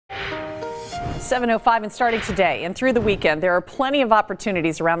7:05 and starting today and through the weekend, there are plenty of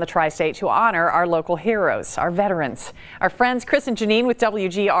opportunities around the tri-state to honor our local heroes, our veterans. Our friends Chris and Janine with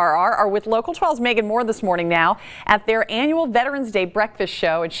WKRC are with Local 12's Megan Moore this morning now at their annual Veterans Day breakfast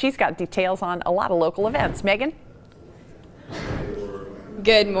show, and she's got details on a lot of local events. Megan?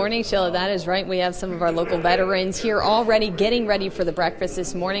 Good morning, Sheila. That is right. We have some of our local veterans here already getting ready for the breakfast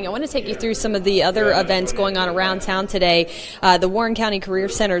this morning. I want to take you through some of the other events going on around town today. The Warren County Career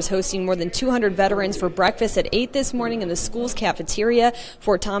Center is hosting more than 200 veterans for breakfast at 8 this morning in the school's cafeteria.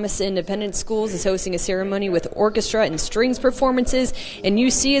 Fort Thomas Independent Schools is hosting a ceremony with orchestra and strings performances. And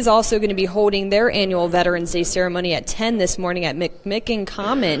UC is also going to be holding their annual Veterans Day ceremony at 10 this morning at McMicken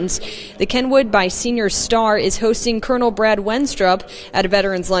Commons. The Kenwood by Senior Star is hosting Colonel Brad Wenstrup at a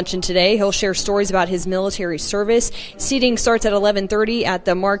Veterans Luncheon today. He'll share stories about his military service. Seating starts at 11:30 at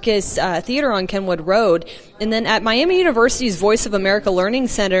the Marquis Theater on Kenwood Road. And then at Miami University's Voice of America Learning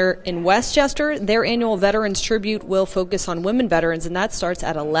Center in Westchester, their annual Veterans Tribute will focus on women veterans, and that starts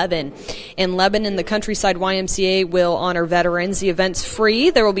at 11. In Lebanon, the Countryside YMCA will honor veterans. The event's free.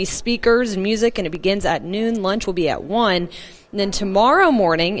 There will be speakers and music, and it begins at noon. Lunch will be at 1. And then tomorrow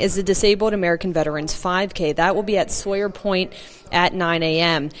morning is the Disabled American Veterans 5K. That will be at Sawyer Point at 9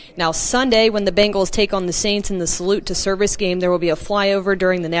 a.m. Now, Sunday, when the Bengals take on the Saints in the Salute to Service game, there will be a flyover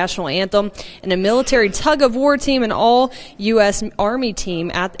during the national anthem and a military tug-of-war team and all U.S. Army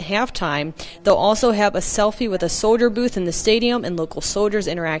team at halftime. They'll also have a selfie with a soldier booth in the stadium and local soldiers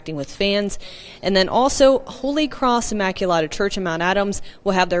interacting with fans. And then also, Holy Cross Immaculata Church in Mount Adams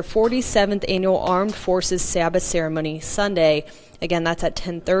will have their 47th annual Armed Forces Sabbath ceremony Sunday. Again, that's at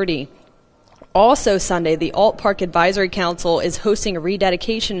 10:30. Also Sunday, the Alt Park Advisory Council is hosting a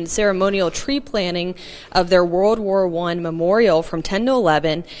rededication and ceremonial tree planting of their World War I memorial from 10 to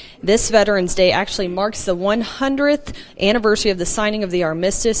 11. This Veterans Day actually marks the 100th anniversary of the signing of the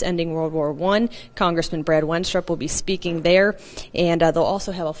armistice ending World War I. Congressman Brad Wenstrup will be speaking there, and they'll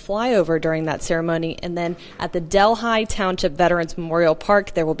also have a flyover during that ceremony. And then at the Delhi Township Veterans Memorial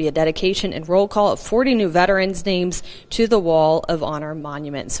Park, there will be a dedication and roll call of 40 new veterans' names to the Wall of Honor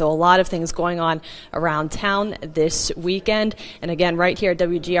monument. So a lot of things going on around town this weekend. And again, right here at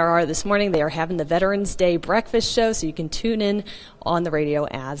WKRC this morning, they are having the Veterans Day breakfast show, so you can tune in on the radio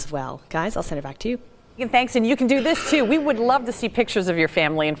as well. Guys, I'll send it back to you. Thanks, and you can do this too. We would love to see pictures of your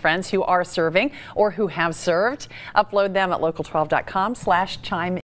family and friends who are serving or who have served. Upload them at local12.com/chime